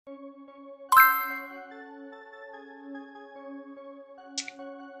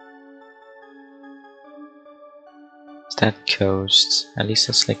That coast. At least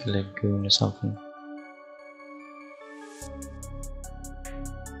that's like a lagoon or something.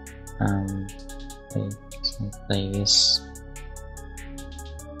 Let's play this.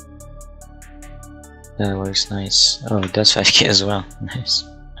 That works nice. Oh, it does 5k as well. Nice.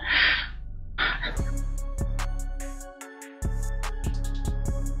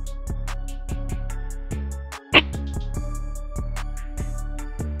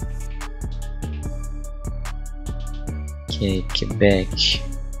 Okay, Quebec.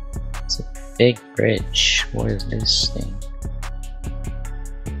 It's a big bridge. What is this thing?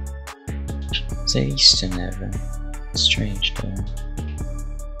 It's Eastern ever. Strange though.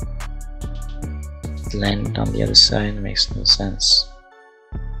 Land on the other side makes no sense.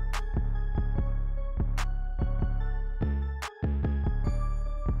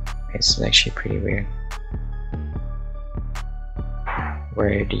 It's actually pretty weird.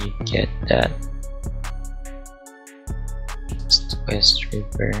 Where do you get that? West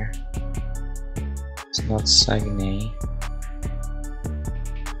River. It's not Saguenay.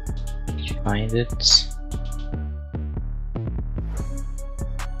 Did you find it?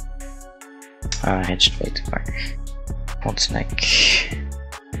 I hedged way too far. Pontiac.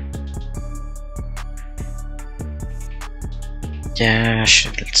 Yeah, I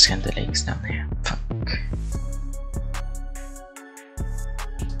should have scanned the lakes down there. Fuck.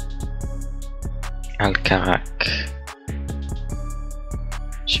 Alcarac.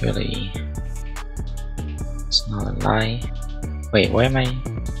 Surely it's not a lie. Wait, why am I?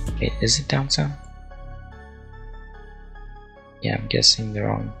 Wait, is it downtown? Yeah, I'm guessing the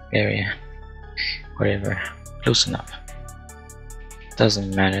wrong area. Whatever, close enough.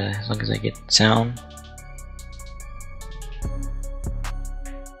 Doesn't matter as long as I get down.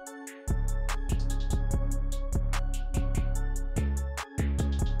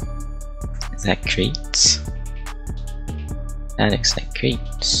 Is that Crete? That looks like Crete.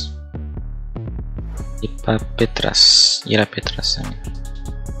 Petras. Petras, I mean.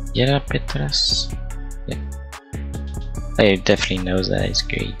 Petras? Yeah. I definitely knows that it's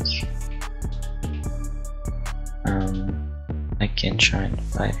Greek. I can try and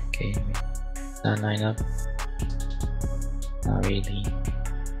 5k. That line up? Not really.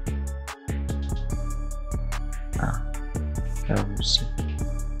 We'll see.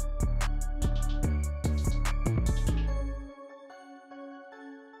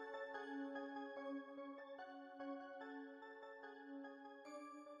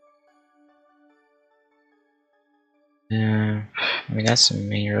 I mean that's the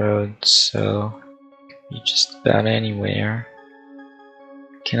main road, so you just about anywhere.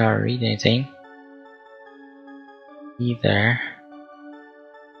 Cannot read anything either,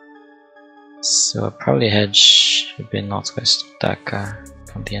 so I'll probably hedge a bit northwest of Dhaka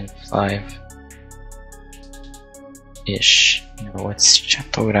from the N5 ish. No, it's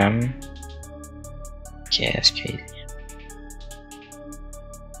Chattogram. Yeah, that's crazy.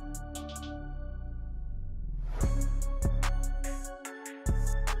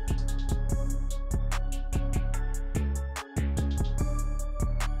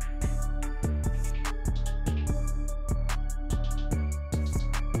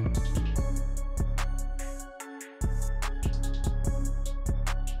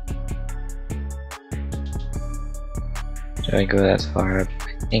 Do I go that far up?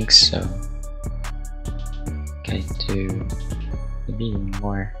 I think so. Okay, do maybe even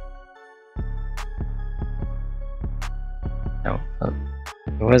more. No, oh,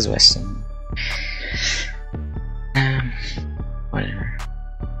 it was western. Whatever.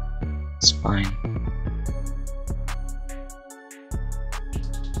 It's fine.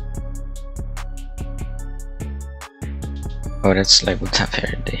 Oh, that's like what's up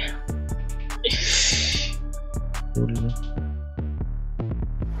Faraday.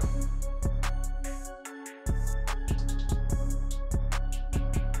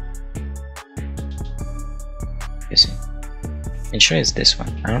 I'm sure it's this one.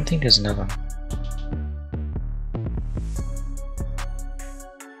 I don't think there's another one.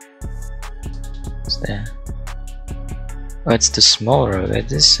 What's there? Oh, it's the small road.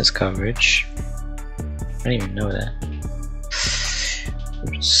 This has coverage. I didn't even know that.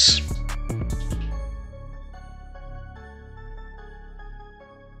 Oops.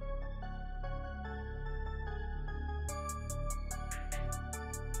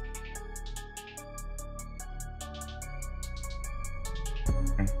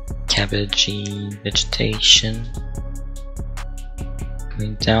 Cabbagey vegetation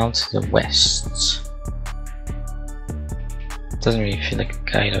going down to the west. Doesn't really feel like a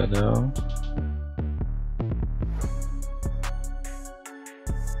Hokkaido though.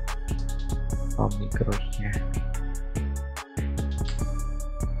 Probably go here.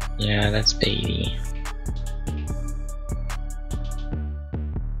 Yeah, that's baby.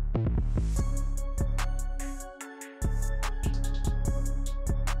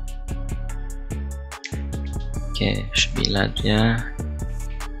 Okay, should be Latvia.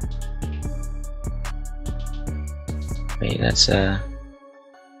 Wait, that's a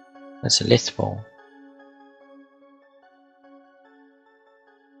Lithball.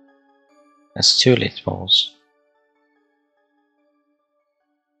 That's 2 Lithballs.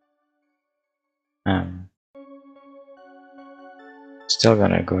 Still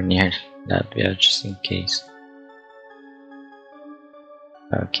gonna go near Latvia just in case.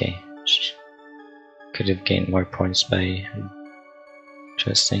 Okay. Could have gained more points by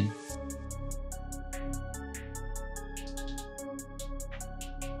adjusting.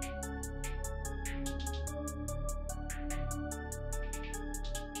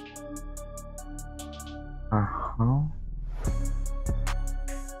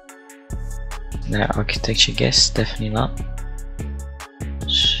 That architecture guess, definitely not.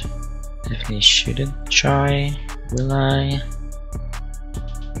 Definitely shouldn't try. Will I?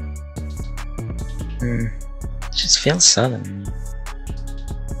 Just feels southern.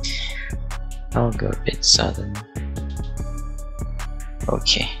 I'll go a bit southern.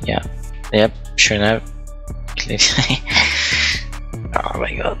 Okay, yeah. Yep, sure enough. Oh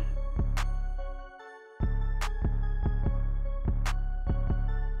my god.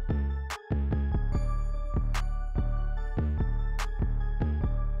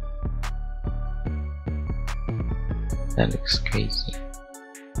 That looks crazy.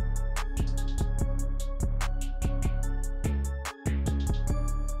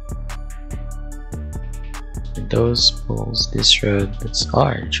 Those balls, this road, that's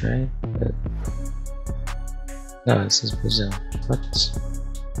orange, right? But no, this is Brazil. What?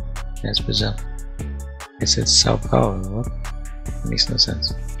 That's Brazil. It's Sao Paulo. What? That makes no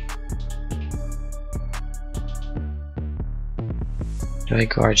sense. Do I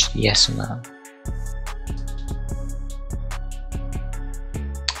go arch yes or no?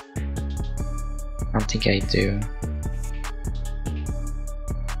 I don't think I do.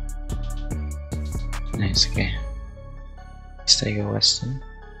 Nice, okay. Next I go western.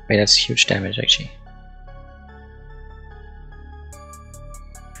 Wait, that's huge damage actually.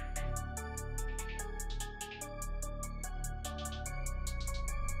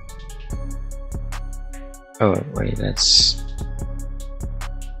 Oh wait, that's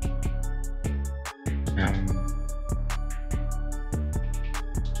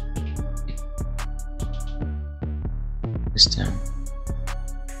this down.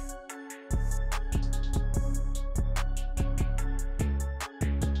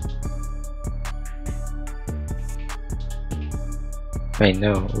 Wait,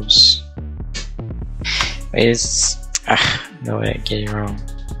 no, oops. Wait, it's no way, I get it wrong.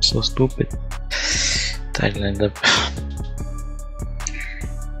 I'm so stupid. Title end up.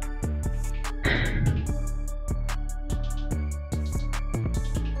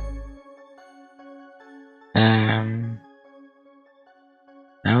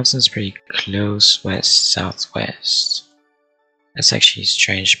 Mountain's pretty close, west, southwest. That's actually a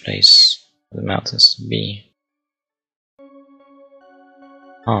strange place for the mountains to be.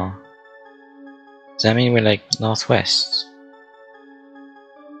 Oh. Does that mean we're like northwest?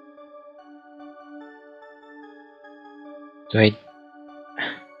 Do I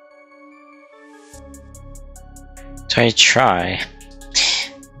try?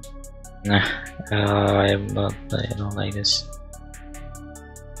 Nah, I don't like this.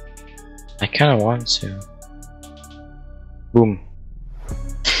 I kinda want to. Boom.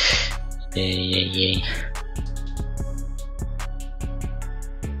 Yay.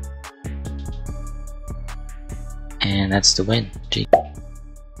 And that's the win. Gee.